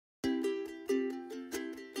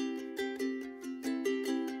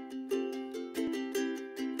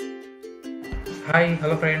Hi,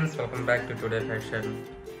 hello friends, welcome back to Today Fashion.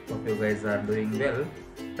 Hope you guys are doing well.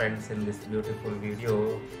 Friends, in this beautiful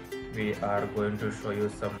video, we are going to show you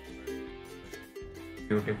some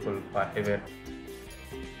beautiful party wear.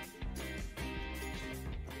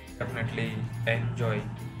 Definitely enjoy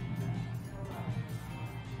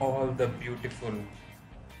all the beautiful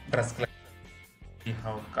dress collections we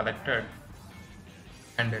have collected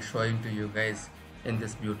and showing to you guys in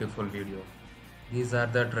this beautiful video. These are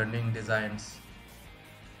the trending designs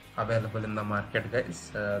available in the market,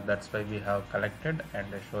 guys. That's why we have collected and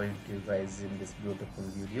showing to you guys in this beautiful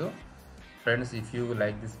video. Friends, if you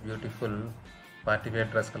like this beautiful party wear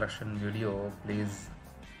dress collection video, please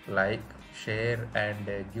like, share and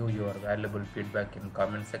give your valuable feedback in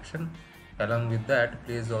comment section. Along with that,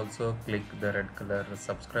 please also click the red color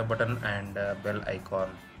subscribe button and bell icon.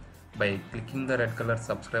 By clicking the red color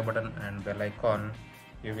subscribe button and bell icon,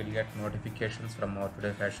 you will get notifications from our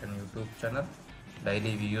Today Fashion YouTube channel.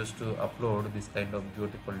 Daily we used to upload this kind of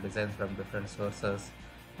beautiful designs from different sources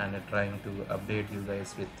and trying to update you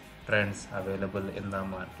guys with trends available in the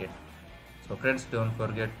market. So friends, don't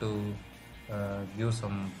forget to give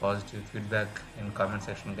some positive feedback in comment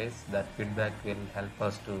section, guys. That feedback will help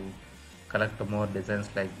us to collect more designs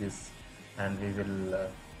like this, and we will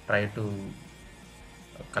try to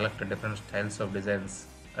collect different styles of designs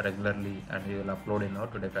regularly, and we will upload in our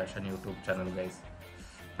Today Fashion YouTube channel, guys.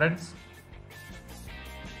 Friends,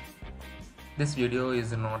 this video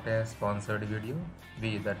is not a sponsored video.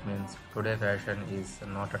 That means Today Fashion is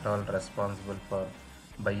not at all responsible for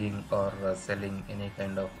buying or selling any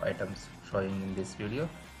kind of items showing in this video.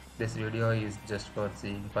 This video is just for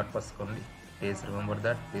seeing purpose only. Please remember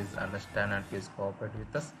that, please understand and please cooperate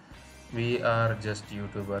with us. We are just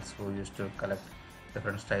YouTubers who used to collect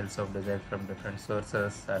different styles of designs from different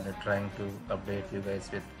sources and trying to update you guys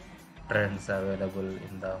with trends available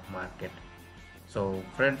in the market. So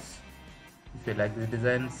friends, if you like these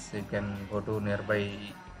designs, you can go to nearby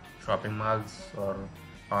shopping malls or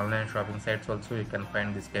online shopping sites also. You can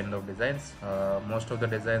find this kind of designs. Most of the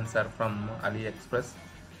designs are from AliExpress.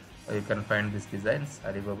 You can find these designs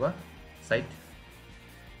Alibaba site.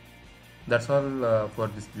 That's all for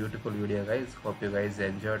this beautiful video, guys. Hope you guys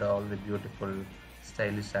enjoyed all the beautiful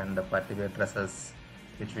stylish and party wear dresses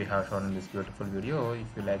which we have shown in this beautiful video. If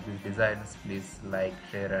you like these designs, please like,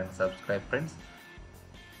 share and subscribe, friends.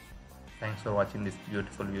 Thanks for watching this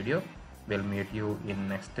beautiful video. We'll meet you in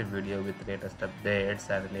next video with latest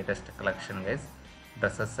updates and latest collection, guys.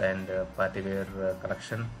 Dresses and party wear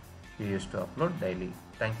collection we used to upload daily.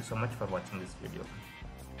 Thank you so much for watching this video.